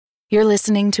You're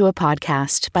listening to a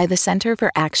podcast by the Center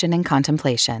for Action and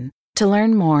Contemplation. To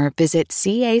learn more, visit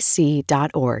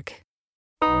cac.org.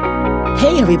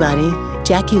 Hey everybody,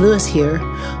 Jackie Lewis here.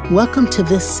 Welcome to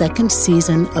this second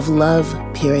season of Love,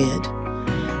 Period.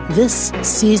 This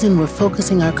season we're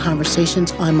focusing our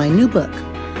conversations on my new book,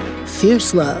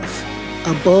 Fierce Love,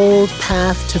 a bold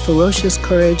path to ferocious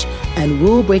courage and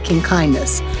rule-breaking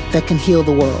kindness that can heal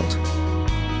the world.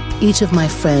 Each of my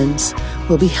friends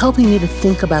will be helping me to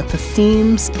think about the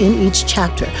themes in each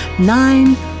chapter,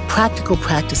 9 practical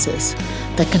practices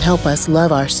that can help us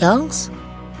love ourselves,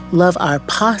 love our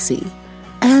posse,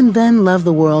 and then love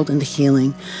the world into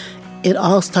healing. It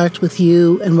all starts with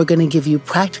you, and we're going to give you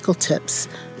practical tips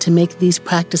to make these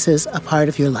practices a part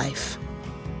of your life.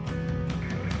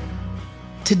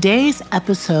 Today's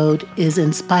episode is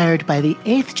inspired by the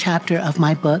 8th chapter of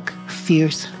my book,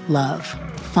 Fierce Love.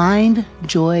 Find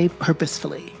joy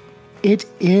purposefully. It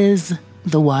is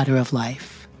the water of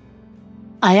life.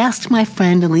 I asked my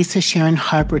friend Elisa Sharon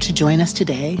Harper to join us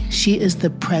today. She is the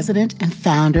president and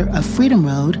founder of Freedom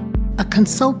Road, a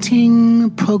consulting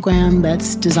program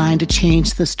that's designed to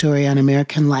change the story on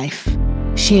American life.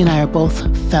 She and I are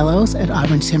both fellows at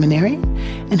Auburn Seminary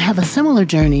and have a similar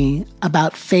journey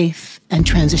about faith and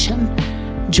transition.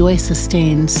 Joy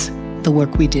sustains the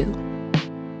work we do.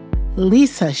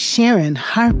 Lisa Sharon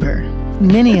Harper.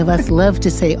 Many of us love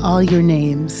to say all your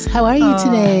names. How are you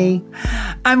today?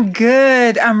 I'm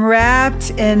good. I'm wrapped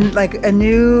in like a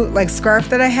new scarf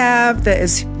that I have that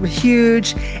is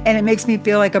huge, and it makes me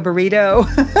feel like a burrito.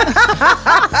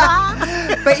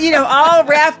 But all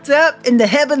wrapped up in the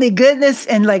heavenly goodness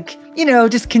and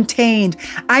just contained.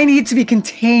 I need to be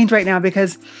contained right now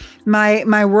because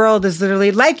my world is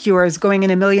literally like yours, going in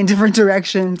a million different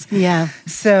directions. Yeah.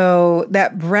 So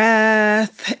that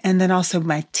breath, and then also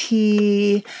my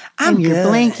tea. I'm and your good.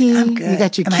 blankie. I'm good. You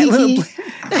got your And kiki.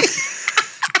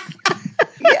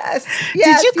 Yes.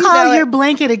 Did you call your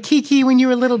blanket a kiki when you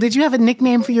were little? Did you have a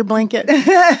nickname for your blanket? No,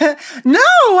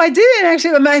 I didn't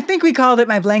actually. I think we called it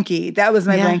my blankie. That was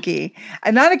my blankie.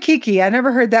 Not a kiki. I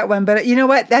never heard that one, but you know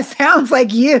what? That sounds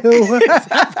like you.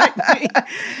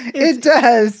 It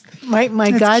does. My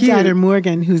goddaughter, cute.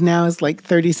 Morgan, who's now is like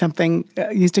 30-something,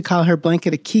 used to call her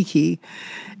blanket a kiki.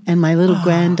 And my little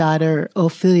granddaughter,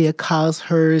 Ophelia, calls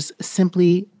hers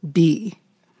simply B.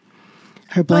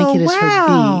 Her blanket is her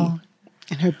B.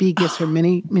 And her B gives her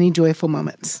many, many joyful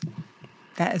moments.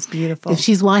 That is beautiful. If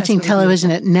she's watching television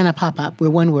at Nana Pop-Up, we're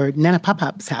one word, Nana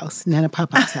Pop-Up's house, then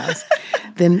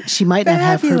she might not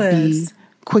have her B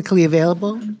quickly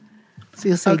available. So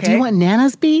you'll say, do you want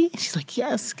Nana's B? She's like,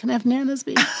 yes, can I have Nana's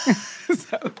B?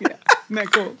 So, yeah, isn't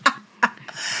that cool?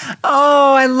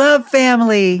 Oh, I love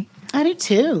family. I do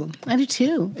too.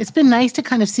 It's been nice to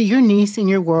kind of see your niece in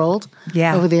your world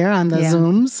over there on the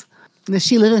Zooms. Does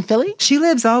she live in Philly? She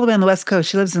lives all the way on the West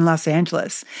Coast. She lives in Los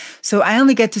Angeles. So I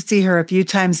only get to see her a few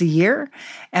times a year.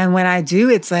 And when I do,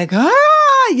 it's like,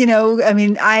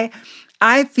 I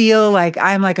feel like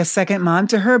I'm like a second mom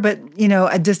to her, but,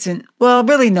 a distant,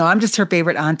 really, no, I'm just her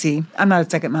favorite auntie. I'm not a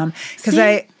second mom.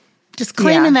 Because just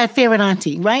claiming that favorite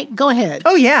auntie, right? Go ahead.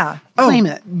 Oh, yeah. Claim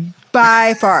it.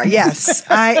 By far, yes.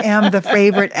 I am the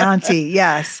favorite auntie,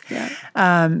 yes. Yeah.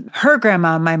 Her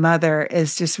grandma, my mother,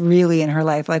 is just really in her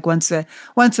life. Like once a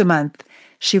month,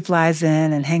 she flies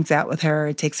in and hangs out with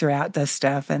her, takes her out, does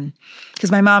stuff. And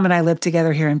because my mom and I live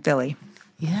together here in Philly.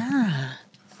 Yeah.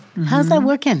 Mm-hmm. How's that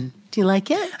working? Do you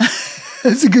like it?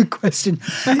 That's a good question.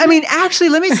 Actually,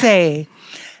 let me say,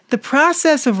 the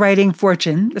process of writing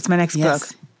Fortune, that's my next book.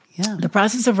 Yeah. The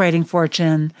process of writing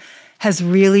Fortune has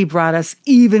really brought us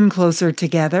even closer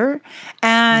together.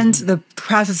 And the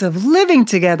process of living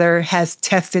together has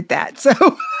tested that. So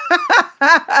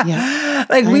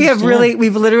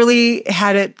we've literally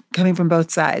had it coming from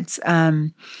both sides.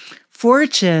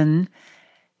 Fortune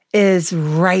is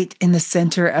right in the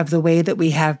center of the way that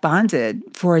we have bonded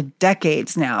for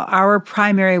decades now. Our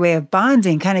primary way of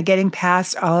bonding, kind of getting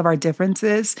past all of our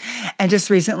differences. And just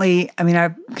recently,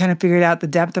 I've kind of figured out the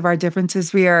depth of our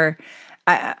differences. I'm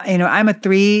a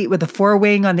 3 with a 4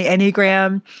 wing on the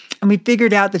Enneagram, and we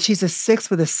figured out that she's a 6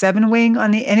 with a 7 wing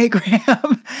on the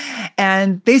Enneagram.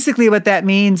 And basically what that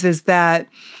means is that,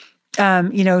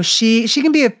 she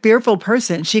can be a fearful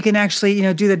person. She can actually,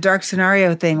 do the dark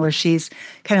scenario thing where she's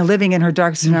kind of living in her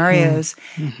dark scenarios.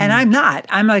 Mm-hmm. And I'm not.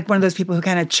 I'm like one of those people who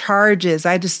kind of charges.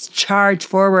 I just charge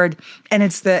forward, and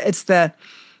it's the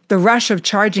rush of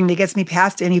charging that gets me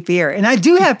past any fear. And I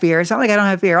do have fear. It's not like I don't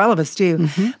have fear. All of us do.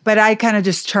 Mm-hmm. But I kind of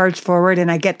just charge forward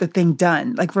and I get the thing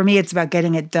done. Like for me, it's about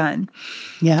getting it done.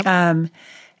 Yeah.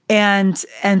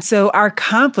 And so our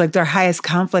highest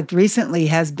conflict recently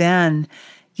has been,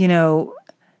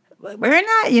 we're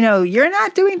not, you're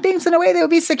not doing things in a way that would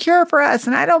be secure for us.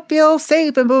 And I don't feel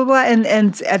safe and blah, blah, blah.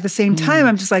 And at the same time,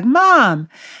 I'm just like, Mom,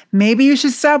 maybe you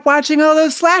should stop watching all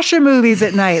those slasher movies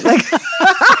at night. Like,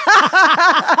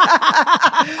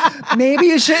 maybe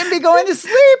you shouldn't be going to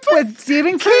sleep with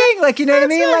Stephen King. Like, you know what I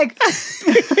mean? Like,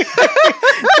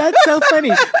 that's so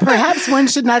funny. Perhaps one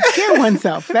should not scare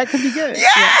oneself. That could be good.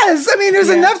 Yes. I mean, there's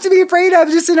enough to be afraid of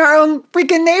just in our own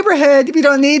freaking neighborhood. You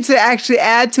don't need to actually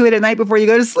add to it at night before you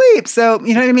go to sleep. So,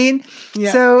 you know what I mean?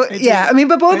 Yeah, so, I mean,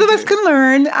 but both of us can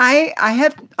learn. I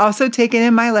have also taken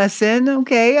in my lesson.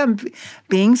 Okay, I'm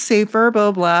being safer,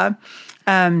 blah, blah.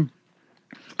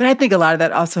 But I think a lot of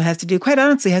that also has to do, quite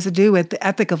honestly, has to do with the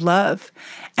ethic of love.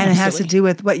 And It has to do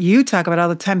with what you talk about all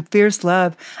the time, fierce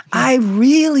love. Yeah. I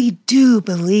really do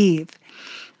believe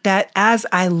that as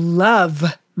I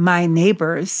love my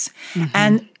neighbors,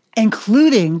 and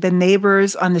including the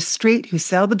neighbors on the street who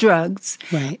sell the drugs,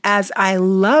 as I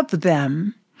love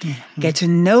them, get to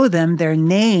know them, their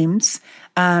names,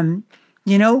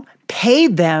 pay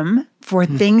them for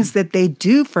things that they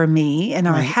do for me in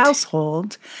our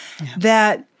household,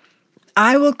 that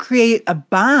I will create a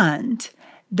bond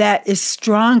that is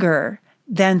stronger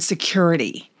than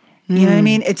security. You know what I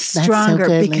mean? It's stronger so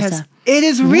good, because Lisa. It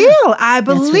is real. I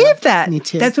believe that. Me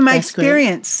too. That's been my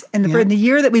experience in the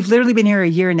year that we've literally been here a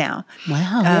year now.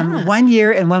 Wow. 1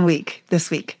 year and 1 week this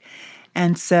week.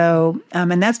 And so,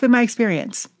 and that's been my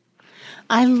experience.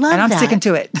 I love that. And I'm sticking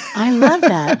to it. I love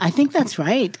that. I think that's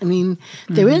right. I mean,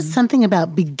 there is something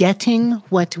about begetting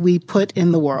what we put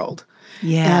in the world.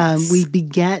 Yes. We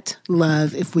beget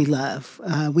love if we love.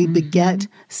 We beget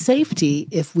safety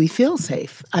if we feel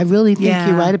safe. I really think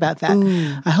you're right about that.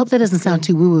 Ooh. I hope that doesn't sound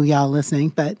too woo-woo, y'all listening,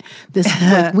 but this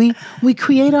we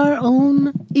create our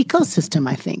own ecosystem,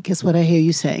 I think, is what I hear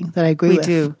you saying, that I agree with.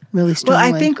 We do. Really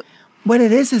strongly. Well, I think what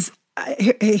it is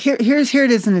here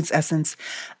it is in its essence.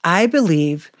 I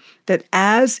believe that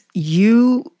as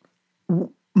you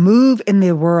move in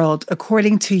the world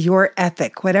according to your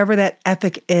ethic, whatever that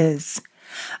ethic is,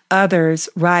 others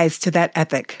rise to that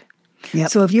ethic. Yep.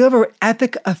 So if you have an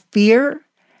ethic of fear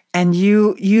and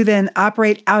you then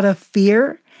operate out of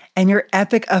fear, and your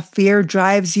ethic of fear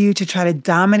drives you to try to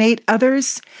dominate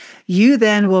others, you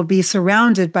then will be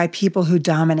surrounded by people who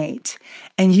dominate.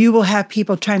 And you will have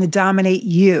people trying to dominate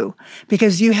you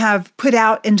because you have put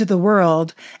out into the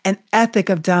world an ethic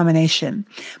of domination.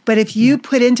 But if you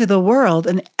put into the world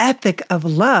an ethic of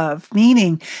love,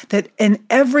 meaning that in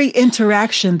every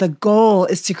interaction, the goal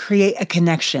is to create a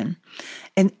connection.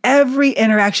 In every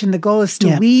interaction, the goal is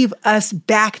to weave us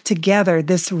back together,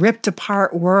 this ripped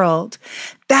apart world.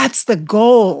 That's the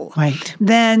goal. Right.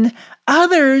 Then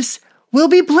others will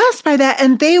be blessed by that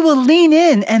and they will lean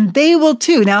in and they will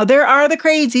too. Now, there are the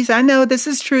crazies. I know this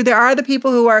is true. There are the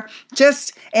people who are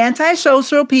just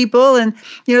antisocial people and,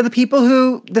 the people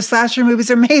who the slasher movies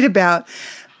are made about.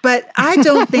 But I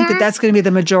don't think that that's going to be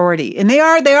the majority. And they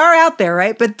are out there,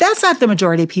 right? But that's not the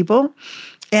majority of people.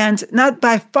 And not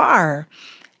by far.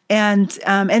 And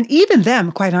even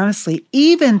them, quite honestly,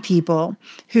 even people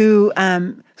who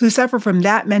suffer from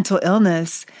that mental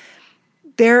illness,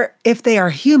 if they are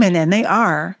human, and they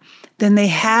are, then they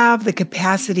have the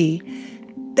capacity.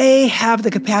 They have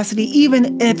the capacity,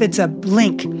 even if it's a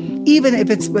blink, even if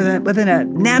it's within a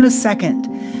nanosecond,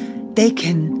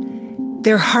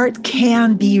 their heart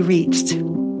can be reached.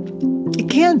 It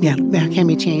can be. Yeah, it can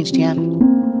be changed, yeah.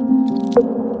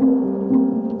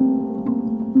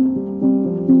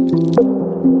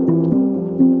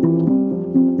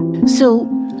 So,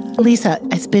 Lisa,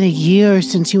 it's been a year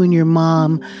since you and your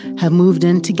mom have moved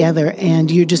in together and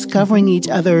you're discovering each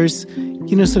other's,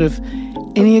 sort of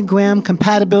Enneagram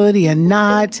compatibility and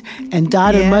not, and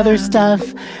daughter-mother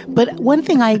stuff. But one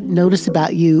thing I notice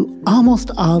about you almost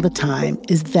all the time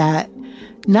is that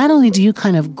not only do you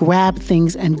kind of grab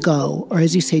things and go, or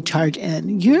as you say, charge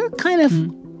in, you're kind of,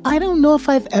 I don't know if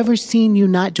I've ever seen you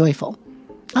not joyful.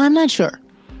 I'm not sure.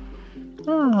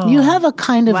 Oh, you have a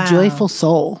kind of joyful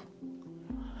soul.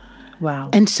 Wow.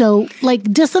 And so,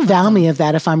 disavow me of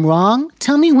that if I'm wrong.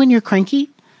 Tell me when you're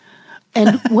cranky.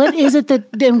 And what is it that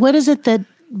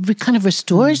kind of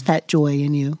restores that joy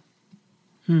in you?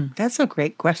 That's a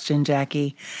great question,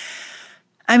 Jackie.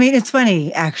 I mean, it's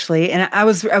funny, actually. And I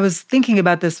was thinking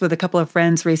about this with a couple of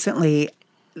friends recently.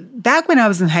 Back when I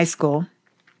was in high school,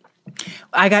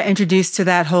 I got introduced to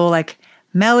that whole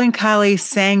melancholy,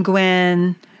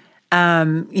 sanguine, I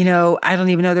don't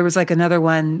even know, there was another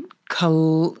one,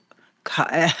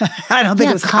 I don't think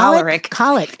it was choleric.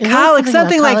 Colic. Colic,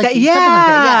 something like that.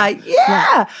 Yeah.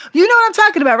 You know what I'm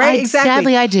talking about, right? Exactly.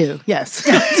 Sadly, I do. Yes.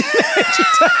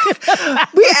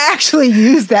 We actually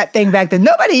used that thing back then.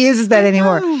 Nobody uses that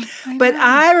anymore. But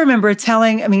I remember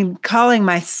calling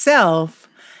myself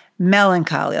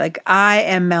melancholy. Like, I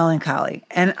am melancholy.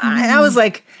 And I was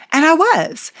like, and I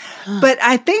was. But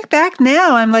I think back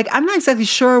now, I'm like, I'm not exactly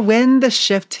sure when the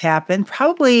shift happened.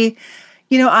 Probably,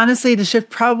 honestly, the shift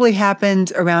probably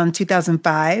happened around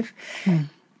 2005.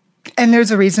 And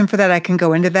there's a reason for that. I can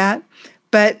go into that.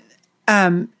 But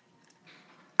I'm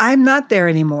not there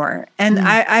anymore. And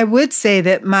I would say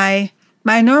that my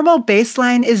normal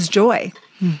baseline is joy.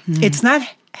 Mm-hmm. It's not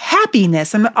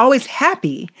happiness. I'm always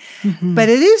happy, but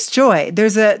it is joy.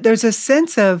 There's a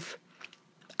sense of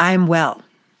I'm well.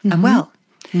 I'm well.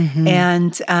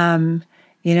 And,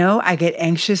 I get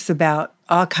anxious about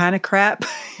all kind of crap,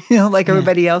 like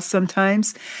everybody else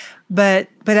sometimes. But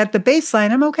at the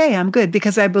baseline, I'm okay. I'm good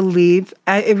because I believe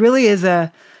it really is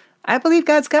I believe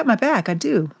God's got my back. I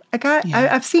do.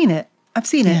 I've seen it. I've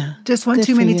seen it just one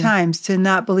too many times to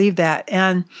not believe that.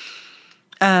 And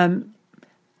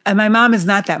my mom is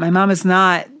not that. My mom is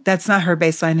not, that's not her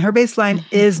baseline. Her baseline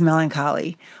is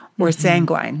melancholy or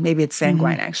sanguine. Maybe it's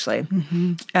sanguine, actually.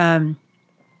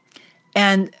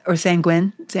 Or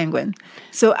sanguine.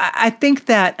 So I think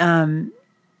that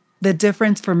the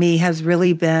difference for me has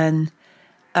really been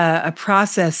a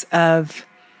process of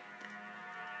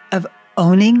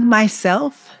owning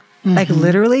myself. Like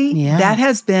literally, that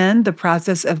has been the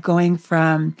process of going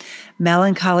from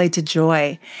melancholy to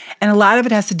joy. And a lot of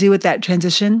it has to do with that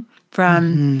transition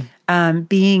from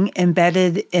being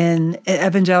embedded in an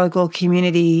evangelical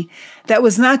community that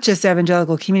was not just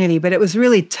evangelical community, but it was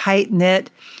really tight-knit.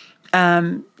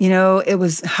 It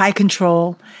was high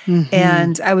control.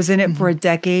 And I was in it for a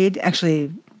decade,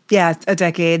 actually, a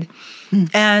decade.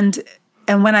 And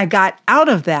when I got out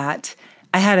of that,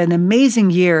 I had an amazing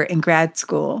year in grad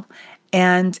school.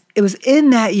 And it was in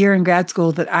that year in grad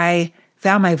school that I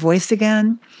found my voice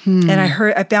again. And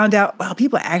I found out, well,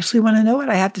 people actually want to know what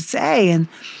I have to say. And,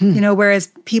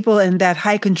 whereas people in that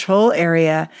high control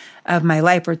area of my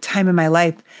life or time in my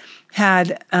life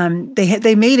had,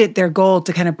 they made it their goal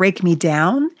to kind of break me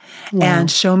down and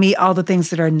show me all the things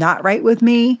that are not right with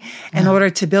me in order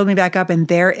to build me back up in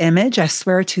their image. I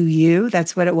swear to you,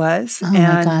 that's what it was. Oh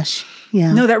my gosh.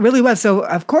 Yeah. No, that really was. So,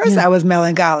 of course, I was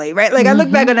melancholy, right? Like, I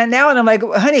look back on it now and I'm like,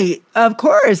 honey, of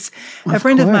course. A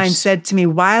friend of mine said to me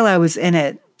while I was in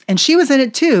it, and she was in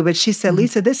it too, but she said,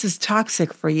 Lisa, this is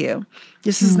toxic for you.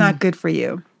 This is not good for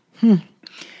you. And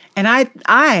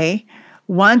I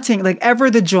wanting, like,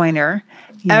 ever the joiner,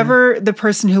 ever the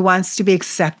person who wants to be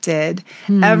accepted,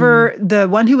 ever the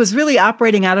one who was really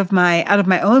operating out of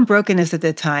my own brokenness at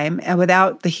the time and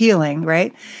without the healing,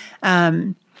 right?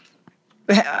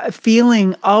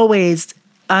 Feeling always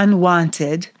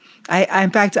unwanted.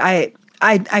 In fact, I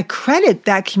credit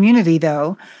that community,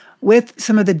 though, with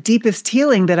some of the deepest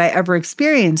healing that I ever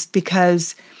experienced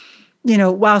because,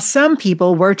 while some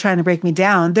people were trying to break me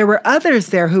down, there were others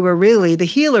there who were really the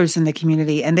healers in the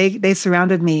community, and they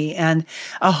surrounded me. And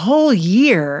a whole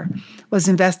year was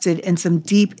invested in some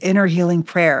deep inner healing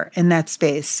prayer in that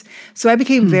space. So I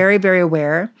became very, very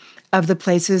aware of the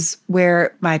places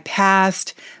where my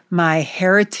past, my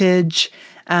heritage,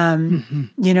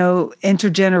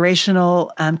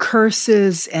 intergenerational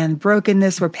curses and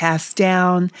brokenness were passed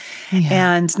down.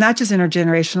 And not just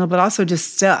intergenerational, but also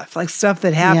just stuff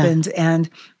that happened and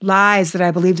lies that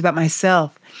I believed about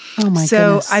myself. Oh my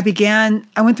goodness. I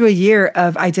went through a year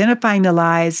of identifying the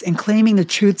lies and claiming the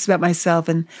truths about myself.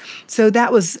 And so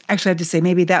that was, actually I have to say,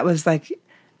 maybe that was like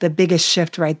the biggest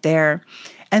shift right there.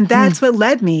 And that's what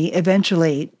led me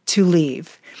eventually to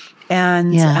leave.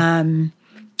 And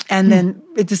then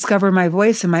discover my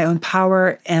voice and my own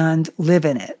power and live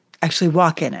in it, actually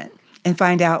walk in it and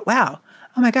find out, wow,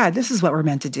 oh my God, this is what we're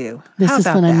meant to do. This is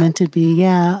what I'm meant to be.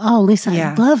 Yeah. Oh, Lisa,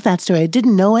 I love that story. I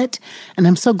didn't know it. And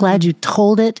I'm so glad you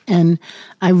told it. And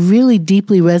I really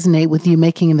deeply resonate with you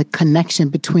making the connection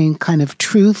between kind of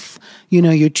truth,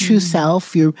 your true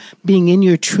self, you're being in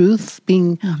your truth,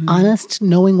 being honest,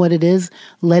 knowing what it is,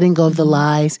 letting go of the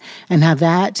lies, and how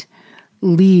that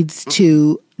leads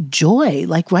to joy,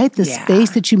 the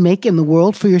space that you make in the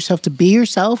world for yourself to be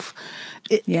yourself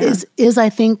is I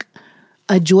think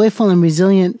a joyful and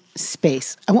resilient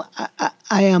space.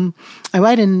 I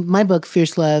write in my book,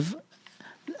 Fierce Love,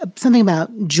 something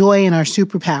about joy and our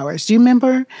superpowers. Do you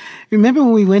remember? Remember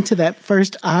when we went to that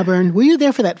first Auburn? Were you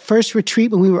there for that first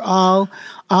retreat when we were all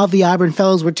the Auburn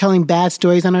fellows were telling bad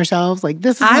stories on ourselves? Like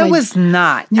this is. I was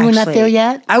not. You were not there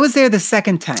yet. I was there the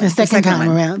second time. The second time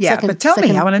around. Yeah, but tell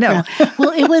me. I want to know.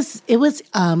 Well, it was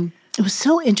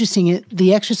so interesting.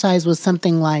 The exercise was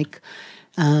something like,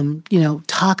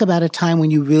 talk about a time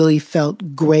when you really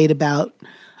felt great about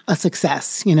a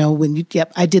success.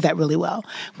 I did that really well.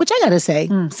 Which I got to say,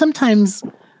 sometimes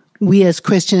we as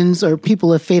Christians or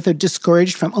people of faith are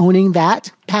discouraged from owning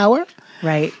that power.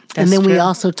 Right. And then we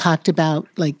also talked about,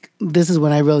 like, this is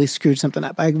when I really screwed something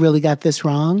up. I really got this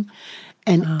wrong.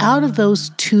 And out of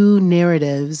those two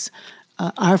narratives,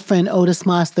 our friend Otis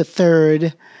Moss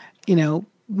III,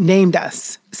 named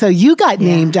us. So you got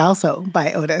named also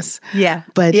by Otis. Yeah.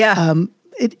 But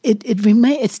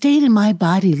it stayed in my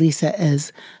body, Lisa,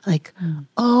 as like,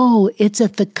 it's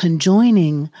at the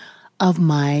conjoining of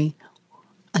my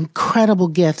incredible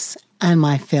gifts and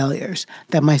my failures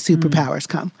that my superpowers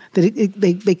come. That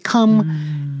they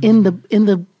come in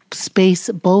the space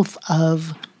both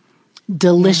of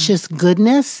delicious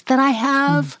goodness that I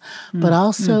have, but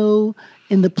also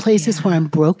in the places where I'm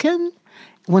broken.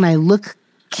 When I look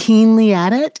keenly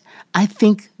at it, I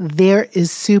think there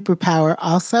is superpower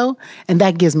also, and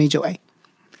that gives me joy.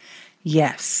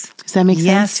 Yes. Does that make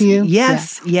sense to you?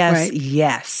 Yes, right?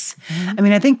 Yes. I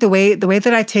mean, I think the way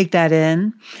that I take that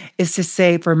in is to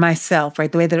say for myself,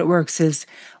 right? The way that it works is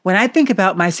when I think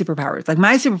about my superpowers, like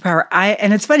my superpower,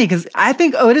 and it's funny because I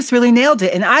think Otis really nailed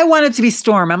it, and I wanted to be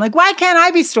Storm. I'm like, why can't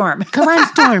I be Storm? Because I'm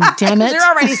Storm, damn it. You're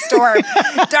already Storm.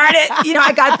 Darn it.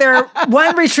 I got there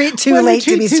one retreat too late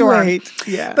to be Storm.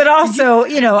 Yeah. But also,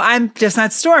 I'm just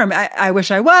not Storm. I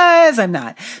wish I was. I'm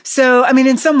not. So, I mean,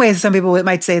 in some ways, some people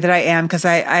might say that I am because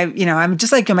I'm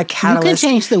just like I'm a catalyst. You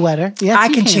can change the weather. Yes,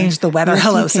 I can change the weather. Yes,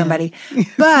 Hello, somebody.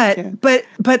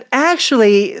 But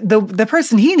actually, the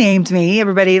person he named me,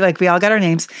 everybody, like we all got our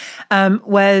names,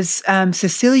 was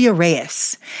Cecilia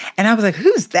Reyes. And I was like,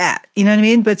 who's that? You know what I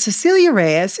mean? But Cecilia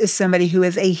Reyes is somebody who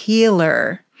is a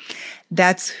healer.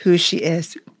 That's who she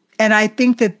is. And I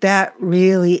think that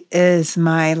really is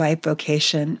my life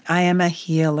vocation. I am a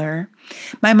healer.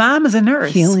 My mom is a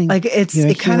nurse. Healing. Like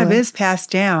it kind of is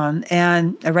passed down,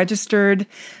 and a registered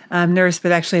nurse,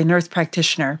 but actually a nurse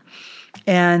practitioner.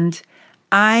 And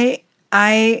I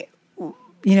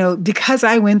because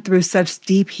I went through such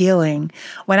deep healing,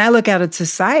 when I look out at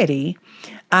society,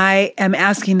 I am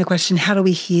asking the question, how do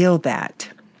we heal that?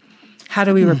 How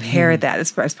do we repair that?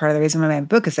 As part of the reason why my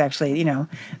book is actually,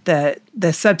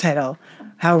 the subtitle,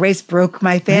 How Race Broke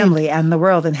My Family and the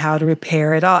World and How to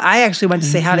Repair It All. I actually went to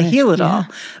say how to heal it all,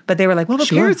 but they were like, well,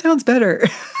 repair sounds better.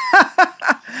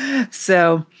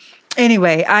 So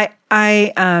anyway, I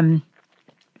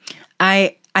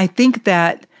think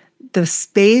that the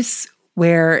space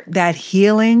where that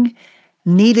healing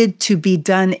needed to be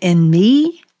done in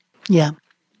me,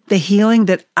 the healing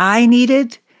that I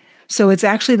needed. So it's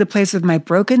actually the place of my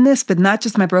brokenness, but not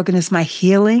just my brokenness, my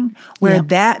healing, where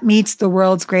that meets the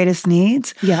world's greatest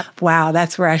needs. Yeah. Wow,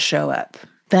 that's where I show up.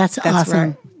 That's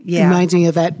awesome. Reminds me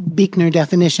of that Buechner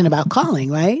definition about calling,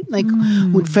 right? Like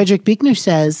when Frederick Buechner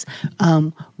says,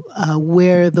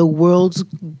 where the world's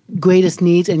greatest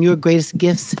needs and your greatest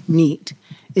gifts meet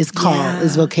is call,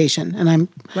 is vocation. And I'm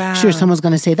sure someone's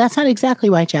going to say, that's not exactly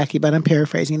right, Jackie, but I'm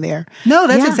paraphrasing there. No,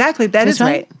 that's exactly, that is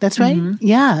right. That's right.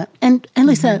 Yeah. And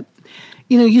Lisa,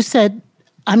 you said,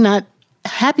 I'm not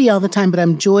happy all the time, but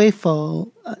I'm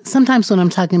joyful. Sometimes when I'm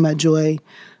talking about joy,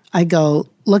 I go,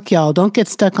 look, y'all, don't get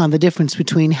stuck on the difference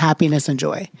between happiness and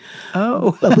joy.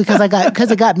 Oh, because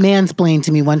it got mansplained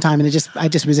to me one time, and I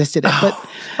just resisted it.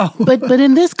 But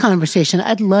in this conversation,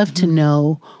 I'd love to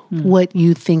know what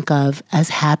you think of as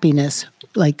happiness,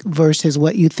 like versus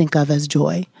what you think of as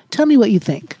joy. Tell me what you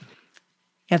think.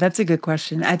 Yeah, that's a good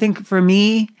question. I think for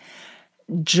me,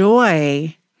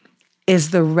 joy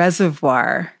is the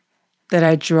reservoir that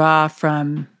I draw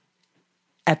from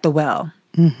at the well.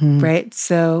 Right?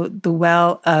 So the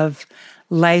well of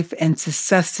life and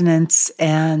sustenance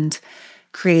and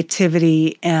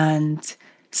creativity and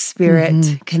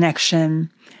spirit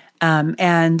connection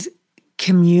and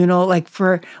communal, like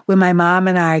for when my mom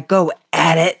and I go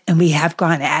at it, and we have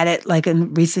gone at it like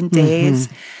in recent days,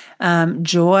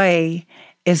 joy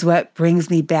is what brings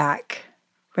me back,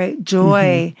 right?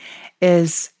 Joy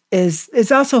is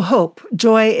also hope.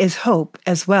 Joy is hope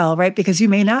as well, right? Because you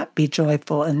may not be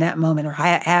joyful in that moment or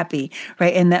happy,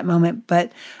 right, in that moment,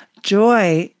 but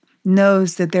joy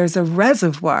knows that there's a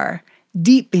reservoir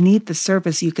deep beneath the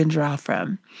surface you can draw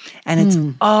from. And it's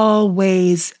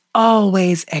always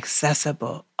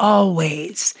accessible,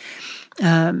 always.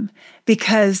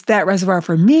 because that reservoir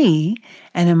for me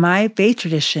and in my faith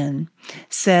tradition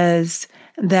says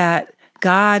that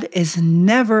God is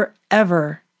never,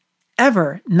 ever,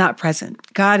 ever not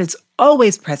present. God is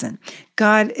always present.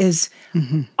 God is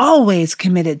always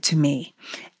committed to me.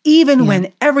 Even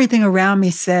when everything around me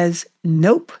says,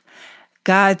 nope,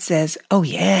 God says, oh,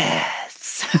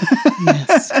 yes.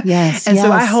 Yes. And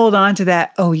so I hold on to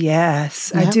that, oh,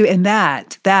 yes, I do. And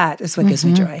that is what gives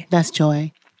me joy. That's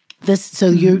joy.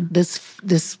 You're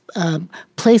this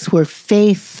place where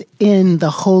faith in the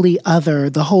holy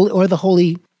other, the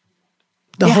holy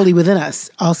within us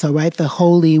also, right? The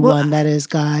holy one that is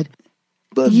God.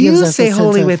 You say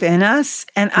holy within us,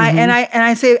 and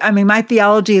I say, I mean, my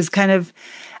theology is kind of,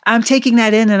 I'm taking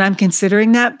that in and I'm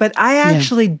considering that, but I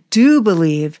actually do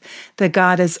believe that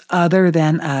God is other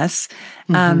than us.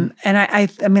 And I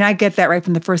mean, I get that right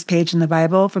from the first page in the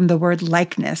Bible, from the word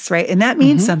likeness, right? And that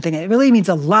means something. It really means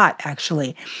a lot,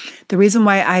 actually. The reason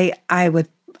why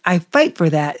I fight for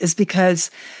that is because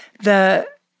that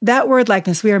word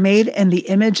likeness, we are made in the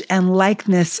image and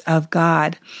likeness of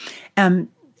God.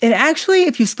 And actually,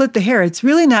 if you split the hair, it's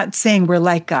really not saying we're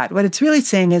like God. What it's really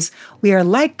saying is we are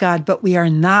like God, but we are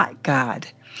not God.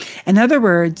 In other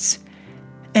words,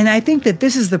 and I think that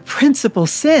this is the principal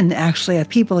sin, actually, of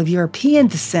people of European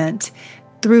descent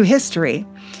through history,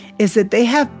 is that they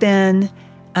have been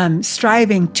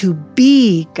striving to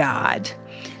be God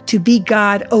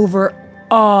over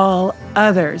all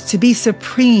others, to be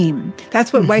supreme.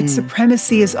 That's what white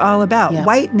supremacy is all about. Yeah,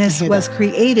 Whiteness was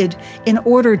created in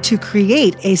order to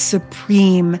create a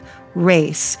supreme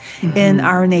race in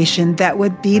our nation that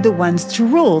would be the ones to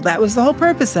rule. That was the whole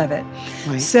purpose of it.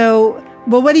 Right. So,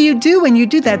 well, what do you do when you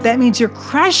do that? That means you're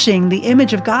crushing the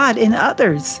image of God in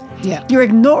others. Yeah. You're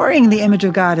ignoring the image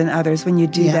of God in others when you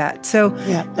do that. So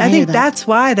I think that's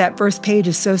why that first page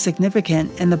is so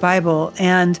significant in the Bible.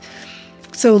 And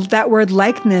so that word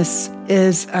likeness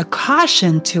is a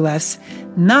caution to us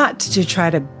not to try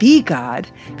to be God,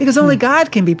 because only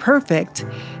God can be perfect.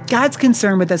 God's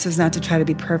concern with us is not to try to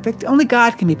be perfect. Only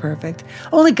God can be perfect.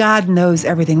 Only God knows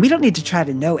everything. We don't need to try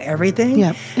to know everything.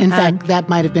 Yeah. In fact, that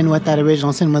might have been what that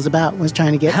original sin was about, was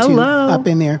trying to get up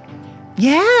in there.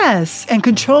 Yes, and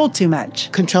control too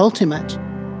much. Control too much.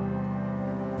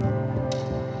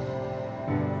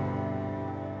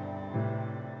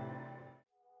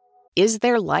 Is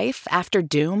there life after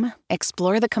doom?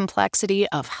 Explore the complexity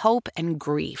of hope and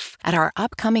grief at our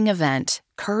upcoming event,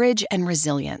 Courage and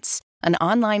Resilience, an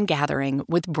online gathering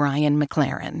with Brian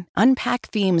McLaren. Unpack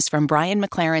themes from Brian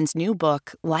McLaren's new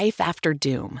book, Life After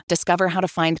Doom. Discover how to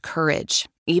find courage,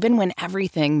 even when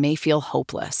everything may feel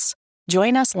hopeless.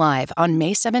 Join us live on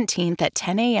May 17th at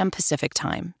 10 a.m. Pacific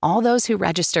Time. All those who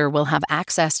register will have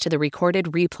access to the recorded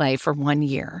replay for 1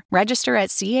 year. Register at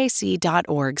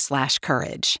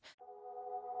cac.org/courage.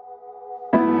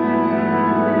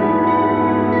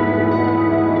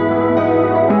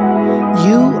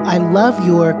 I love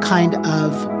your kind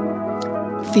of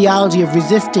theology of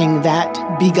resisting that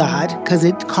be God, because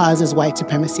it causes white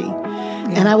supremacy.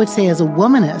 Yeah. And I would say as a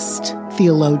womanist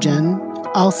theologian,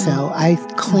 also, I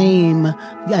claim,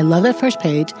 I love that first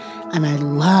page, and I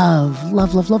love 1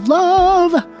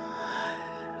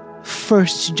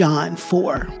 John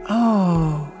 4.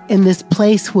 Oh. In this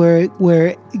place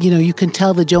where you can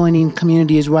tell the Johannine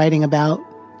community is writing about,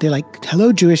 they're like,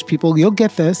 hello, Jewish people, you'll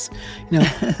get this.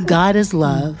 God is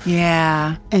love.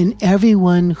 Yeah. And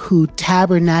everyone who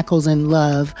tabernacles in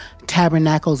love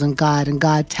tabernacles in God, and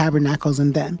God tabernacles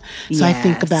in them. So I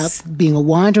think about being a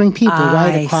wandering people,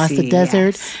 right, across the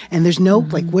desert. Yes. And there's no,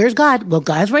 where's God? Well,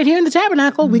 God's right here in the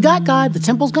tabernacle. We got God. The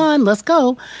temple's gone. Let's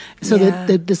go. So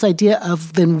this idea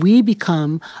of then we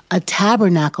become a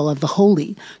tabernacle of the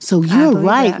holy. So you're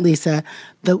right, Lisa.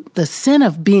 The sin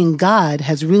of being God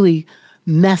has really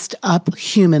messed up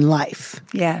human life.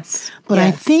 Yes. But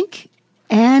I think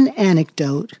an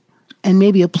anecdote and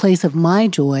maybe a place of my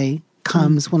joy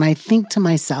comes when I think to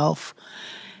myself,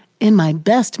 in my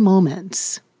best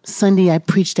moments, Sunday I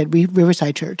preached at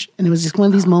Riverside Church, and it was just one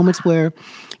of these moments where,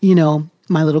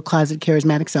 my little closet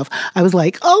charismatic self, I was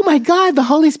like, oh my God, the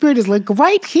Holy Spirit is like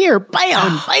right here,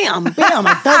 bam, bam, bam.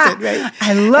 I felt it, right?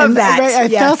 I love that. Right? I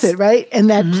felt it, right? And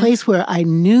that place where I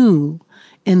knew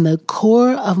in the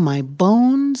core of my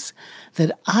bones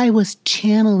that I was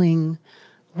channeling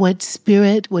what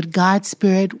God's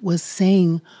Spirit was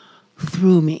saying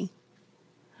through me.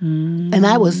 And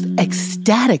I was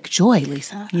ecstatic joy,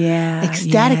 Lisa. Yeah.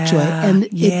 Ecstatic joy. And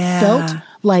it felt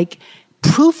like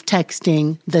proof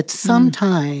texting that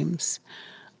sometimes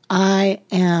I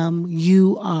am,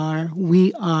 you are,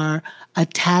 we are a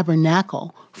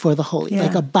tabernacle for the holy,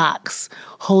 like a box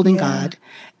holding God.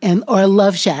 and or a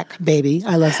love shack, baby.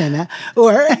 I love saying that.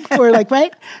 Or like,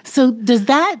 right? So does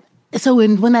that, so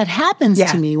when that happens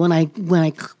to me, when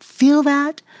I feel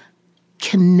that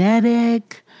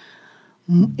kinetic,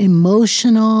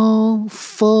 emotional,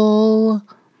 full,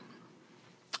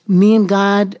 me and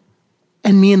God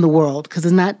and me and the world, because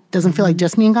doesn't feel like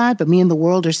just me and God, but me and the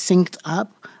world are synced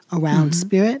up around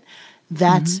spirit.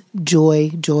 That's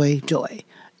joy, joy, joy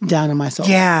down in my soul.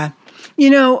 Yeah.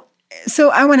 So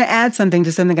I want to add something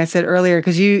to something I said earlier,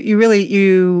 because you really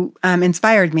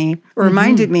inspired me or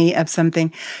reminded me of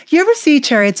something. You ever see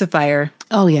Chariots of Fire?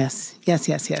 Oh, yes.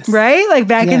 Yes. Right? Like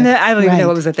back in I don't even know,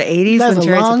 what was it, the 80s when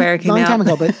Chariots of Fire came out? Long time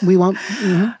ago, but we won't.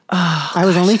 Oh, I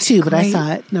was only 2, but I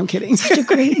saw it. No, I'm kidding. Such a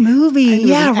great movie.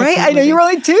 Yeah, right? I know you were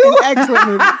only 2. An excellent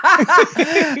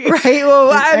movie. Right? Well,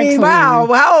 I mean, wow.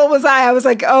 Movie. How old was I? I was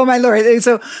like, oh my Lord.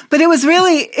 So, but it was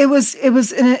really, it was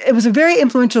a very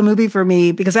influential movie for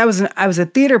me, because I was a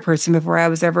theater person before I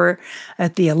was ever a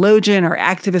theologian or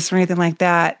activist or anything like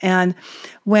that. And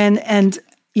when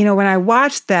I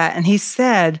watched that, and he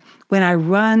said, when I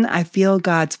run, I feel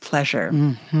God's pleasure.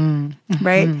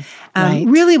 Right? Right.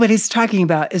 Really what he's talking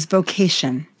about is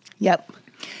vocation. Yep.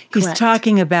 He's Correct.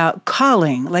 talking about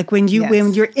calling, like when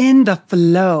you're in the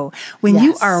flow, when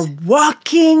you are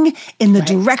walking in the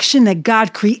direction that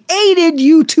God created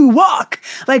you to walk,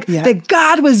 like that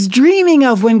God was dreaming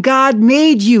of when God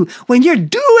made you. When you're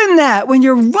doing that, when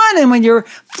you're running, when you're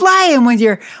flying, when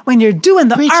you're doing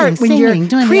the preaching, art, when singing,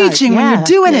 you're preaching, when you're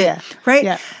doing it, right?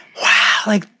 Yeah. Wow,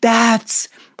 like that's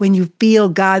when you feel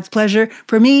God's pleasure.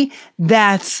 For me,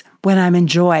 that's when I'm in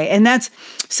joy. And that's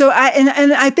so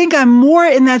I think I'm more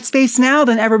in that space now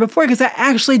than ever before, because I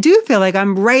actually do feel like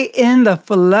I'm right in the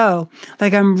flow.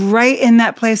 Like I'm right in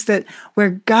that place where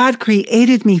God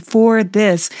created me for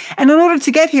this. And in order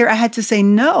to get here, I had to say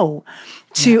no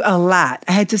to a lot.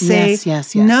 I had to say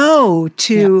no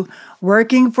to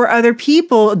working for other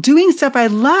people, doing stuff I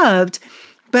loved,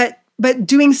 but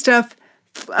doing stuff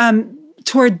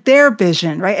toward their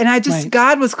vision, right? And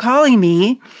God was calling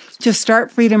me to start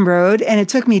Freedom Road, and it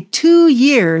took me 2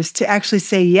 years to actually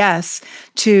say yes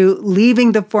to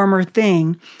leaving the former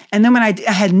thing. And then when I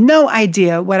had no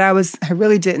idea I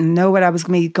really didn't know what I was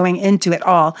going into at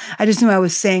all. I just knew I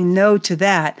was saying no to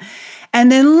that.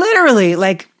 And then literally,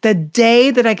 like the day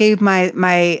that I gave my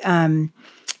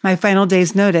final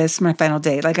day's notice, my final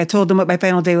day, like I told them what my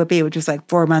final day would be, which was like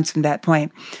 4 months from that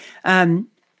point.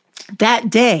 That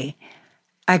day,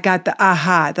 I got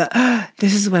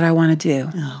this is what I want to do.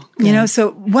 Oh,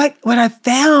 so what I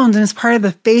found, and it's part of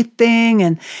the faith thing,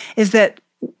 and is that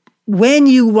when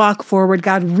you walk forward,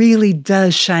 God really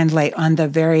does shine light on the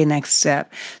very next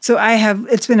step. So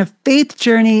it's been a faith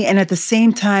journey, and at the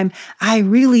same time, I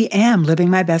really am living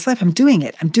my best life. I'm doing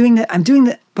it. I'm doing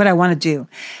what I want to do,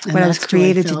 and what I was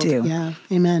created to do. Yeah.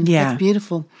 Amen. Yeah. That's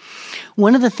beautiful.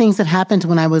 One of the things that happened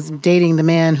when I was dating the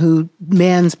man who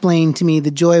mansplained to me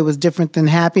the joy was different than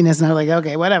happiness, and I was like,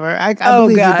 okay, whatever. I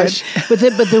believe gosh. you,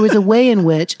 but there was a way in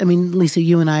which, I mean, Lisa,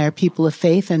 you and I are people of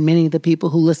faith, and many of the people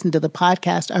who listen to the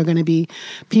podcast are going to be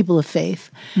people of faith.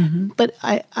 Mm-hmm. But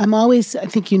I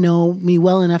think you know me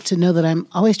well enough to know that I'm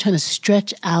always trying to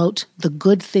stretch out the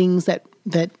good things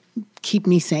that keep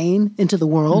me sane into the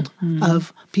world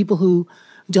of people who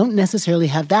don't necessarily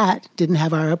have that, didn't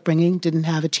have our upbringing, didn't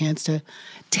have a chance to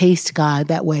taste God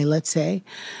that way, let's say.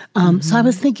 So I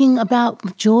was thinking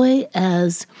about joy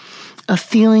as a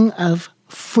feeling of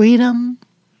freedom,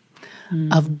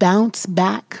 of bounce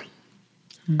back,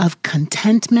 of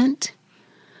contentment.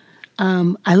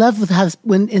 I love how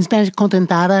when in Spanish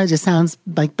contentada just sounds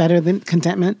like better than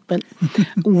contentment, but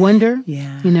wonder,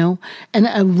 and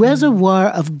a reservoir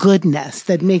of goodness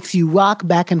that makes you rock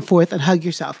back and forth and hug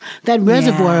yourself. That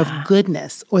reservoir of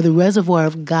goodness, or the reservoir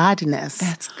of godness.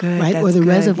 That's good. Right? That's or the good.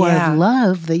 reservoir of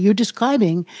love that you're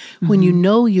describing when you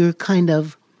know you're kind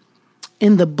of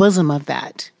in the bosom of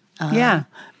that.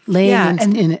 Laying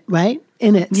in it, right?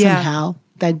 In it somehow.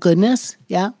 That goodness,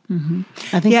 I think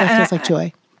that feels like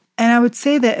joy. And I would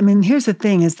say that, I mean, here's the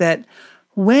thing, is that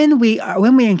when we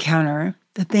encounter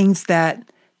the things that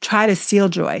try to steal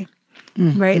joy,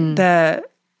 right?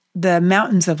 The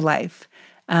mountains of life,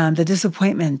 the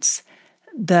disappointments,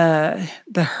 the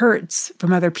hurts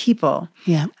from other people,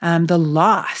 the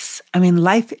loss. I mean,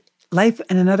 life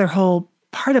and another whole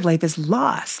part of life is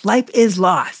loss. Life is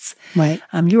loss. Right.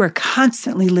 You are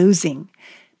constantly losing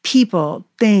people,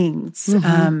 things,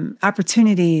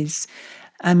 opportunities.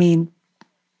 I mean,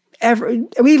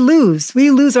 we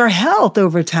lose our health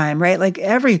over time, right? Like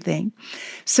everything.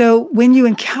 So when you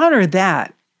encounter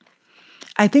that,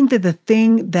 I think that the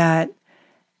thing that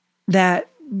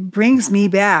brings me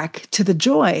back to the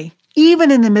joy,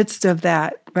 even in the midst of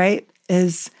that right,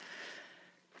 is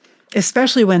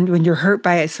especially when you're hurt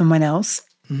by someone else,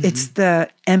 it's the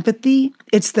empathy,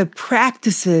 it's the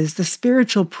practices, the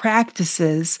spiritual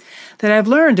practices that I've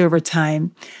learned over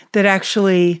time that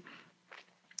actually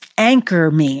anchor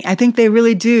me. I think they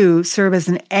really do serve as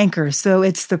an anchor. So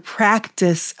it's the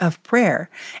practice of prayer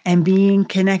and being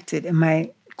connected in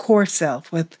my core self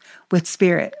with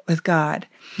spirit, with God.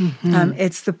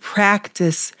 It's the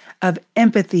practice of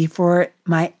empathy for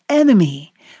my enemy,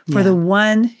 for the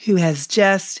one who has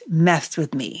just messed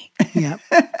with me. Yeah.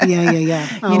 Oh, You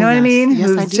know what I mean? Yes,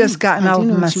 Who's just gotten all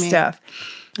of my stuff.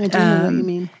 I do know what you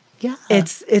mean. Yeah.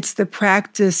 It's the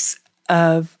practice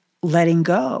of letting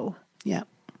go. Yeah.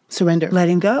 Surrender.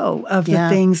 Letting go of the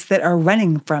things that are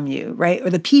running from you, right? Or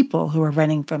the people who are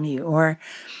running from you. Or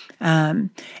and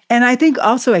I think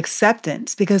also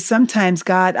acceptance, because sometimes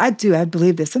God, I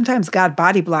believe this, sometimes God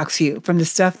body blocks you from the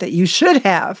stuff that you should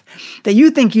have, that you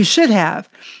think you should have.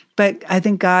 But I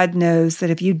think God knows that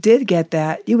if you did get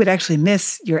that, you would actually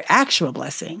miss your actual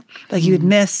blessing. Like you would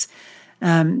miss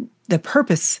the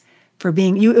purpose for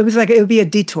being you. It would be a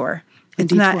detour.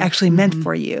 It's not actually meant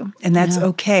for you. And that's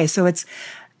okay. So it's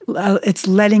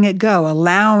letting it go,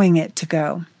 allowing it to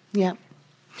go. Yeah.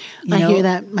 I hear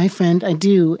that, my friend. I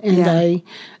do. And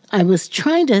I was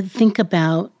trying to think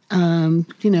about, I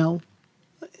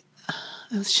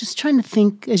was just trying to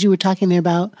think as you were talking there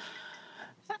about,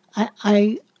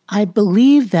 I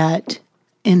believe that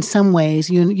in some ways,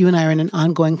 you and I are in an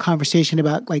ongoing conversation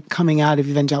about like coming out of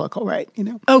evangelical, right?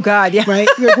 Oh God, yeah. Right?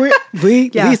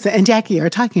 Lisa and Jackie are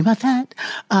talking about that.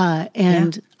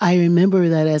 And I remember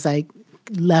that as I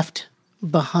left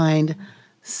behind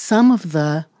some of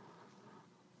the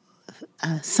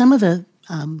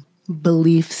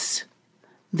beliefs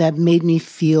that made me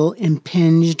feel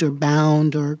impinged or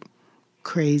bound or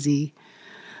crazy,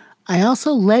 I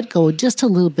also let go just a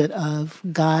little bit of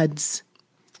God's,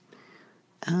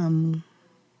 and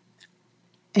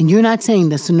you're not saying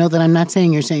this, so know that I'm not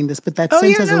saying you're saying this, but that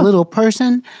sense as a little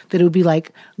person, that it would be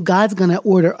like, God's going to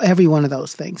order every one of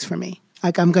those things for me.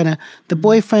 Like the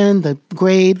boyfriend, the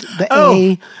grade, the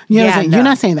A. You know what I'm saying? No. You're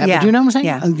not saying that, but you know what I'm saying?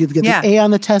 Yeah. You get the A on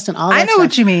the test and all that I know stuff,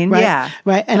 what you mean, right? yeah.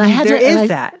 Right, and there is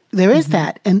that. There is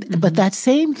that. But that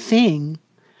same thing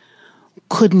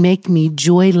could make me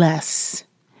joyless.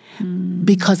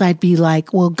 Because I'd be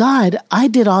like, well, God, I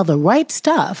did all the right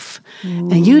stuff,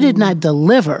 and you did not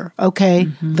deliver, okay,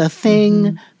 the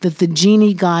thing that the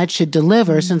genie God should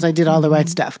deliver since I did all the right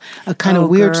stuff. A kind of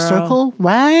weird circle,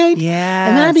 right? Yeah.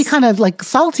 And then I'd be kind of like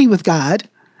salty with God.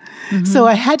 So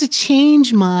I had to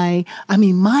change my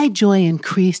joy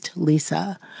increased,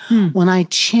 Lisa, when I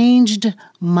changed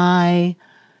my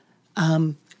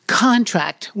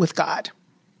contract with God.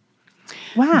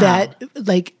 Wow.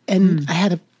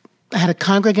 I had a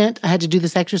congregant. I had to do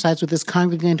this exercise with this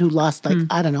congregant who lost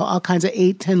all kinds of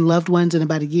 8-10 loved ones in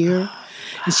about a year.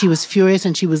 And she was furious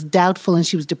and she was doubtful and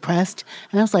she was depressed.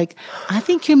 And I was like, I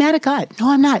think you're mad at God.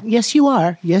 No, I'm not. Yes, you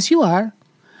are. Yes, you are.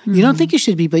 You don't think you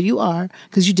should be, but you are,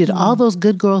 because you did all those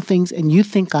good girl things and you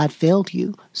think God failed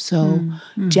you. So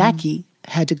Jackie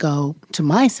had to go to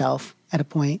myself at a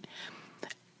point.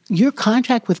 Your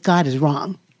contract with God is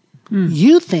wrong.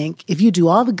 You think if you do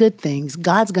all the good things,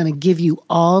 God's going to give you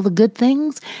all the good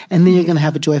things, and then you're going to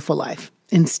have a joyful life.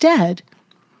 Instead,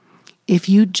 if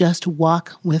you just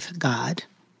walk with God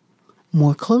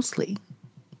more closely,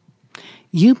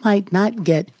 you might not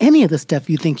get any of the stuff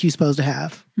you think you're supposed to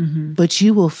have, but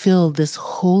you will feel this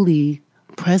holy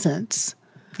presence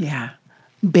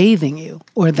bathing you,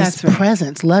 or this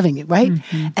presence loving you, right?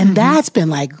 And that's been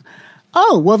like,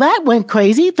 oh, well, that went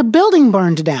crazy. The building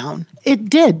burned down. It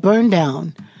did burn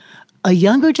down. A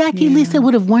younger Jackie, Lisa,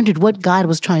 would have wondered what God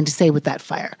was trying to say with that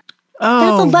fire.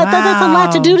 Oh, that's a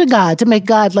lot to do to God, to make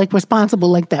God like responsible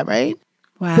like that, right?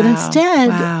 Wow. But instead,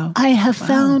 I have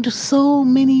found so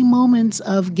many moments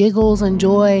of giggles and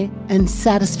joy and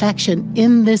satisfaction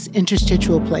in this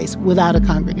interstitial place without a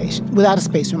congregation, without a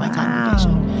space for my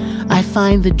congregation. I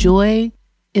find the joy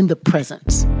in the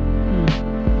presence.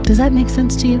 Does that make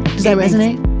sense to you? Does that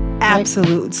resonate?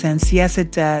 Absolute sense. Yes,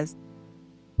 it does.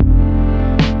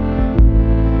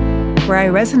 Where I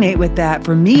resonate with that,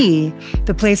 for me,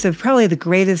 the place of probably the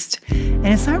greatest, and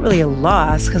it's not really a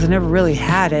loss because I never really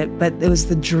had it, but it was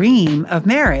the dream of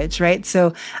marriage, right?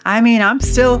 So, I'm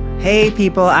still, hey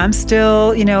people, I'm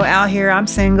still, out here, I'm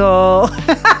single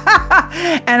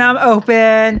and I'm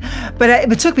open, but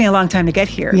it took me a long time to get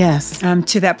here. Yes.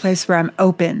 To that place where I'm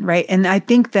open, right? And I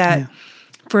think that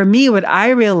for me, what I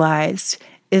realized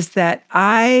is that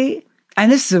and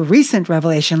this is a recent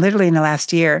revelation, literally in the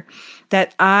last year,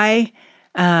 that I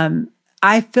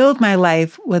I filled my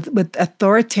life with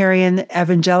authoritarian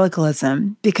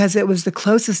evangelicalism because it was the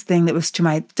closest thing that was to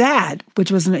my dad,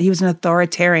 which was he was an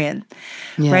authoritarian,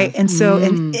 right? And so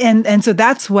and so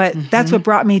that's what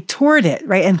brought me toward it,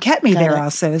 right? And kept me there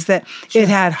also, is that it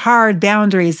had hard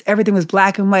boundaries. Everything was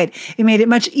black and white. It made it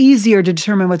much easier to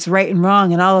determine what's right and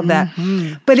wrong and all of that.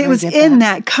 But it was in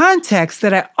that context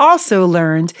that I also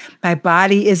learned my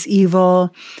body is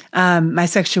evil, my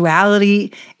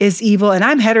sexuality is evil, and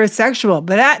I'm heterosexual.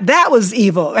 But that was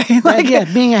evil. Right? Like,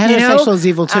 being a heterosexual is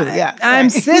evil too. I'm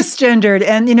cisgendered,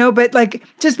 and but like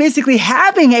just basically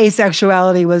having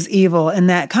asexuality was evil in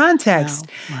that context.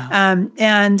 Wow.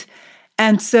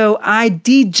 And so I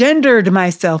degendered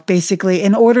myself basically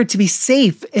in order to be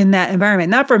safe in that environment,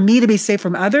 not for me to be safe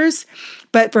from others,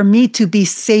 but for me to be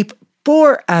safe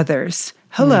for others.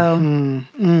 Hello.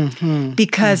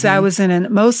 Because I was in a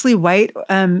mostly white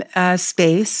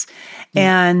space.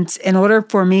 And in order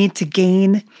for me to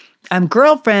gain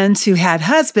girlfriends who had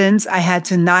husbands, I had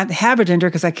to not have a gender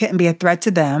because I couldn't be a threat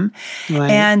to them. Right.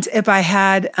 And if I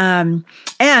had, and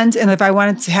if I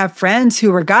wanted to have friends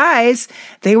who were guys,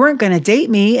 they weren't going to date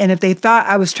me. And if they thought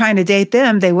I was trying to date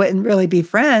them, they wouldn't really be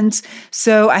friends.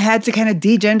 So I had to kind of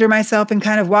degender myself and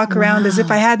kind of walk around as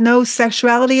if I had no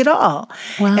sexuality at all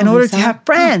in order to have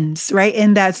friends, right,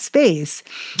 in that space.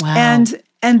 Wow.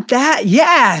 And that,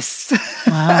 yes.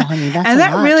 Wow, honey, that's and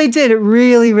that lot. really did. It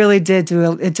really did.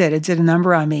 It did a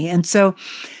number on me. And so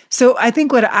I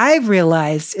think what I've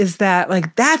realized is that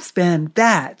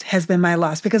that has been my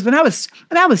loss. Because when I was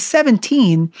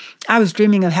 17, I was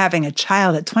dreaming of having a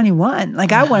child at 21.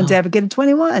 Like I wanted to have a kid at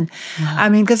 21. Wow. I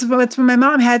mean, because that's when my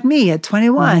mom had me at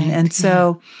 21. Right. And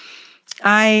so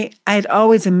I'd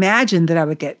always imagined that I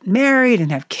would get married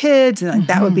and have kids and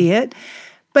that would be it.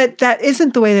 But that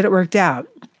isn't the way that it worked out.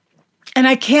 And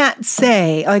I can't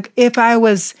say, like, if I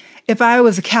was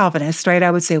a Calvinist, right,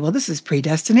 I would say, well, this is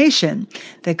predestination,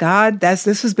 that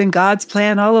this has been God's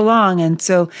plan all along. And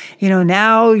so,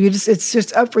 now it's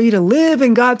just up for you to live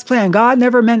in God's plan. God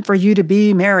never meant for you to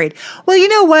be married. Well, you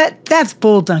know what? That's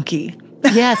bull donkey.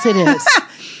 Yes, it is.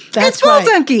 It's bull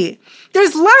donkey.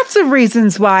 There's lots of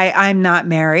reasons why I'm not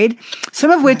married,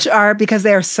 some of which are because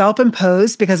they are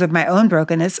self-imposed because of my own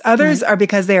brokenness. Others are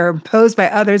because they are imposed by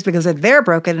others because of their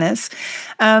brokenness.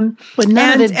 But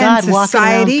none of it God walking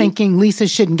around thinking Lisa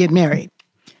shouldn't get married.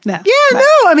 No. Yeah, right.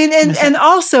 No. I mean, and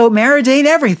also marriage ain't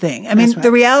everything. I mean,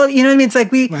 the reality, you know what I mean? It's like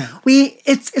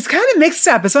it's kind of mixed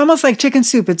up. It's almost like chicken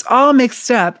soup. It's all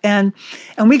mixed up. And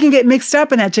we can get mixed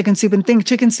up in that chicken soup and think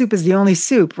chicken soup is the only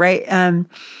soup, right?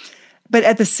 But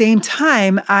at the same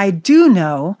time, I do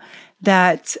know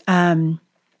that the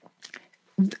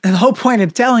whole point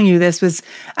of telling you this was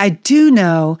I do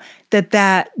know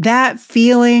that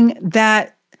feeling,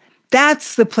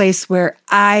 that's the place where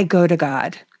I go to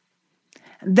God.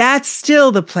 That's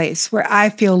still the place where I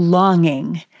feel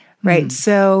longing, right?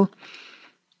 So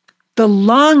the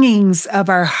longings of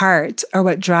our heart are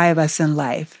what drive us in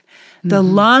life. The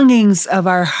longings of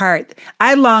our heart.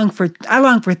 I long for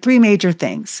three major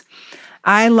things.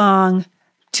 I long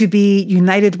to be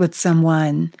united with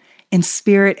someone in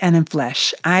spirit and in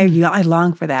flesh. I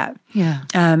long for that. Yeah.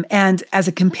 And as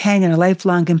a companion, a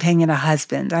lifelong companion, a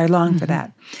husband, I long for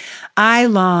that. I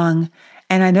long,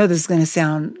 and I know this is going to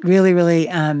sound really, really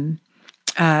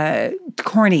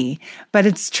corny, but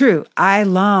it's true. I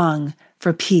long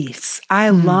for peace. I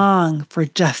long for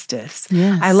justice.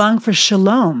 Yes. I long for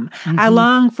shalom. I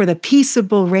long for the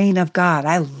peaceable reign of God.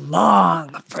 I long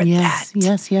for that.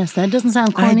 Yes. That doesn't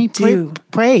sound corny. I do.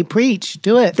 Pray, preach,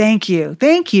 do it. Thank you.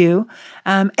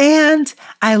 And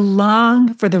I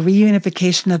long for the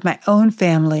reunification of my own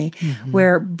family,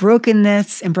 where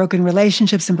brokenness and broken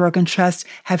relationships and broken trust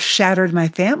have shattered my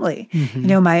family.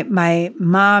 My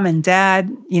mom and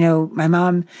dad, my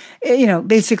mom,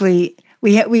 basically,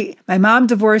 my mom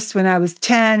divorced when I was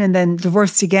 10 and then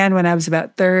divorced again when I was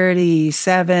about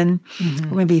 37,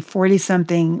 or maybe 40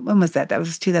 something. When was that? That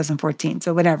was 2014.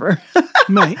 So whatever.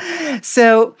 Right.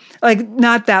 So like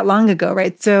not that long ago,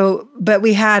 right? So, but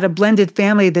we had a blended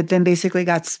family that then basically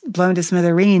got blown to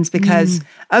smithereens because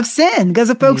of sin,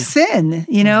 because of folks' sin,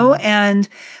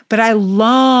 but I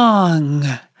long,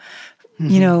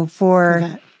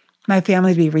 for my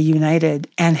family to be reunited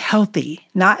and healthy,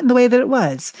 not in the way that it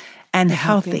was, and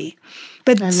healthy.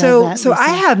 But so I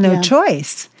have no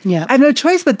choice. Yeah. I have no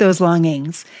choice but those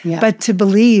longings, but to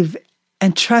believe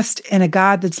and trust in a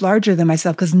God that's larger than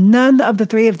myself, because none of the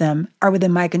three of them are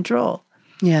within my control.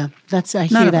 Yeah, I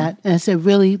hear that. And it's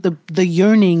really the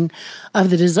yearning of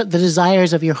the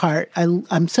desires of your heart.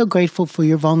 I'm so grateful for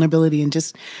your vulnerability and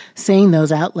just saying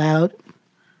those out loud.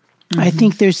 I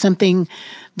think there's something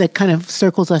that kind of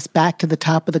circles us back to the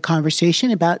top of the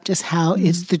conversation about just how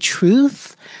it's the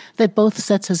truth that both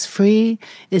sets us free.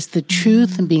 It's the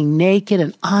truth and being naked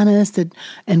and honest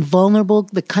and vulnerable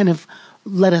that kind of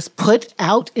let us put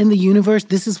out in the universe,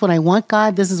 this is what I want,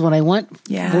 God, this is what I want,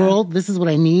 world, this is what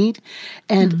I need.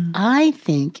 And I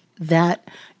think that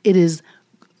it is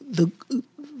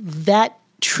that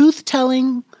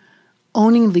truth-telling,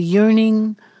 owning the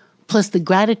yearning, plus the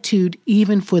gratitude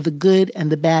even for the good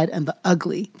and the bad and the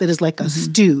ugly that is like a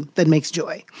stew that makes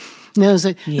joy. In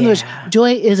other words,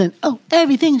 joy isn't,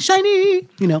 everything's shiny,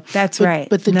 That's right.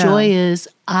 But the joy is,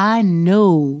 I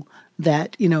know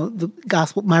that, the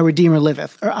gospel, my Redeemer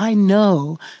liveth, or I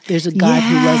know there's a God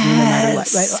who loves me no matter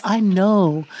what, right? Or I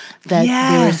know that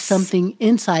there is something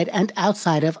inside and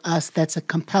outside of us that's a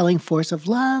compelling force of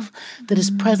love that is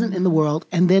present in the world,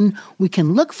 and then we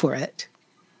can look for it.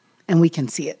 And we can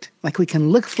see it. Like we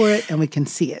can look for it and we can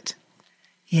see it.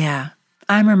 Yeah.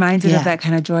 I'm reminded of that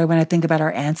kind of joy when I think about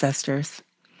our ancestors.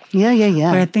 Yeah.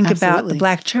 When I think about the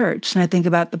Black church and I think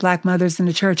about the Black mothers in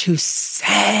the church who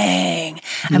sang.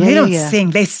 And they don't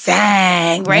sing, they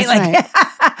sang, right? That's right.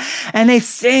 And they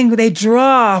sing, they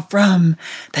draw from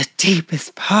the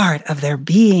deepest part of their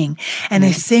being. And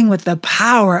they sing with the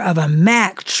power of a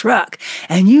Mack truck.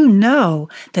 And you know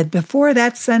that before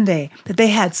that Sunday, that they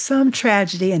had some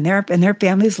tragedy in their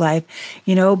family's life.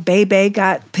 Bebe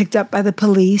got picked up by the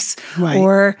police,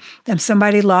 or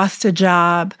somebody lost a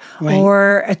job,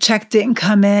 or a check didn't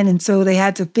come in. And so they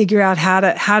had to figure out how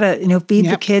to feed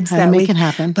the kids how that to make week. It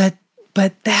happen.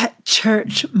 But that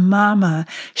church mama,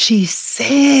 she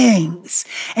sings.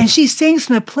 And she sings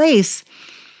from a place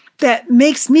that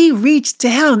makes me reach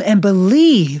down and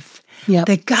believe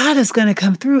that God is going to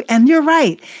come through. And you're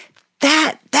right.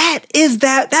 That's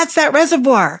that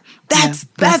reservoir. That's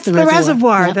the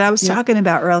reservoir that I was talking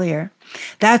about earlier.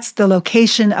 That's the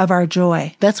location of our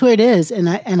joy. That's where it is. And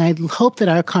I hope that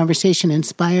our conversation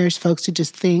inspires folks to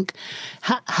just think,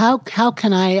 how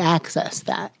can I access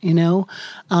that?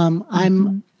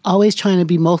 I'm always trying to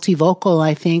be multivocal.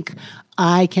 I think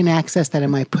I can access that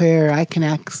in my prayer. I can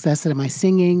access it in my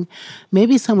singing.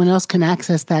 Maybe someone else can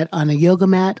access that on a yoga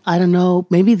mat. I don't know.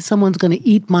 Maybe someone's going to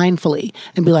eat mindfully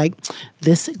and be like,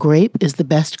 this grape is the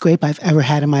best grape I've ever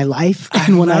had in my life.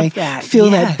 And when I feel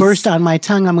that burst on my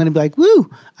tongue, I'm going to be like, woo,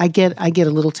 I get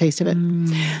a little taste of it.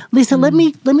 Lisa, let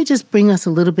me just bring us a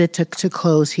little bit to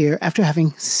close here after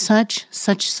having such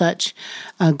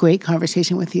a great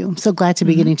conversation with you. I'm so glad to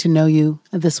be getting to know you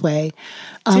this way.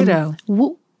 Ditto.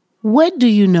 What do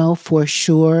you know for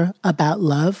sure about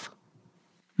love?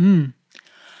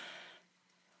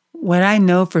 What I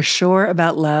know for sure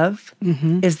about love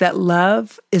is that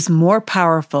love is more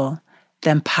powerful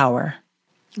than power.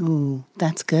 Ooh,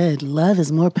 that's good. Love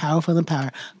is more powerful than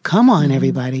power. Come on,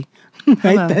 everybody.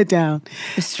 Write that down.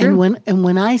 It's true. And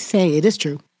when I say, it is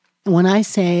true, when I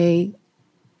say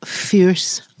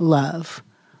fierce love,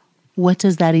 what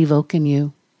does that evoke in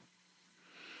you?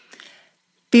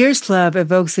 Fierce love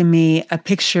evokes in me a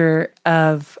picture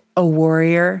of a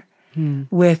warrior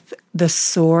with the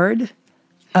sword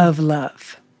of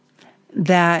love,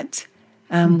 that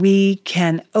we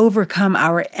can overcome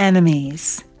our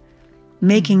enemies,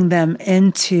 making them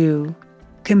into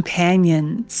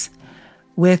companions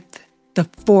with the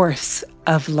force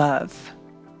of love.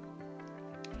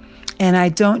 And I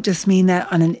don't just mean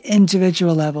that on an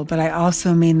individual level, but I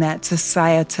also mean that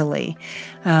societally.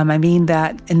 I mean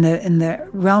that in the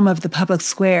realm of the public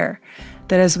square,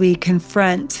 that as we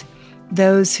confront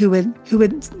those who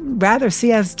would rather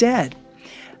see us dead,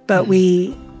 but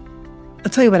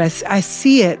I'll tell you what, I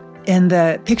see it in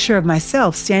the picture of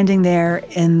myself standing there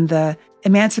in the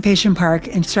Emancipation Park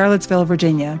in Charlottesville,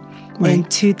 Virginia, in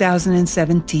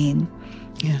 2017.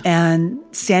 Yeah. And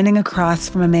standing across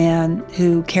from a man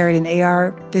who carried an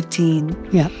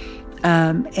AR-15. Yeah.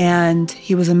 And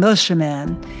he was a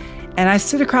militiaman. And I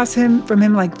stood across from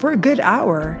him like for a good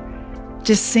hour,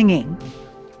 just singing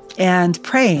and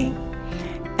praying.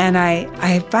 And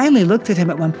I finally looked at him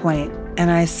at one point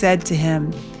and I said to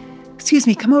him, "Excuse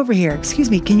me, come over here. Excuse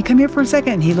me, can you come here for a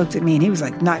second?" And he looked at me and he was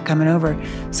like, not coming over.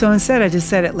 So instead I just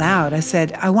said it loud. I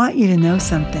said, "I want you to know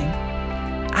something.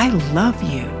 I love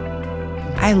you.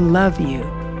 I love you.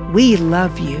 We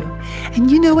love you."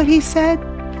 And you know what he said?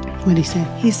 What did he say?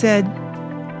 He said,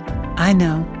 "I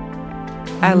know.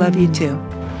 I love you too."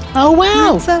 Oh,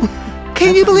 wow.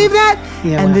 Can you believe that?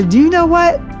 Yeah, and wow. do you know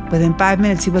what? Within 5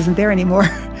 minutes, he wasn't there anymore.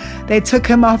 They took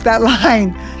him off that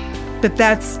line. But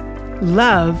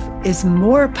love is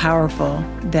more powerful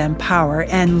than power.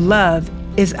 And love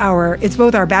is it's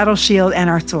both our battle shield and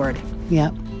our sword.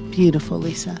 Yeah. Beautiful,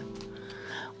 Lisa.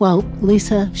 Well,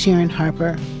 Lisa Sharon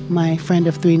Harper, my friend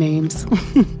of three names,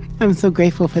 I'm so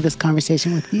grateful for this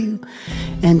conversation with you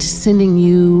and sending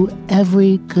you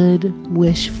every good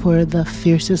wish for the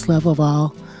fiercest love of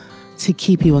all to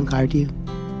keep you and guard you.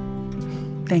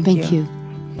 Thank you.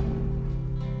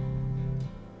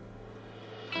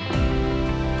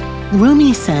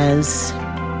 Rumi says,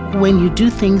 when you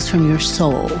do things from your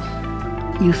soul,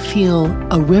 you feel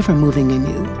a river moving in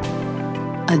you,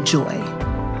 a joy.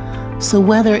 So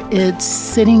whether it's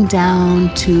sitting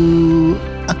down to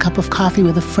a cup of coffee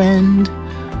with a friend,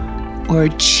 or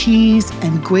cheese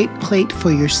and great plate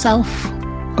for yourself,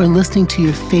 or listening to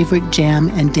your favorite jam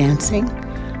and dancing,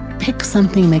 pick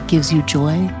something that gives you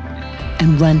joy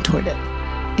and run toward it.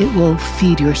 It will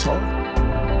feed your soul.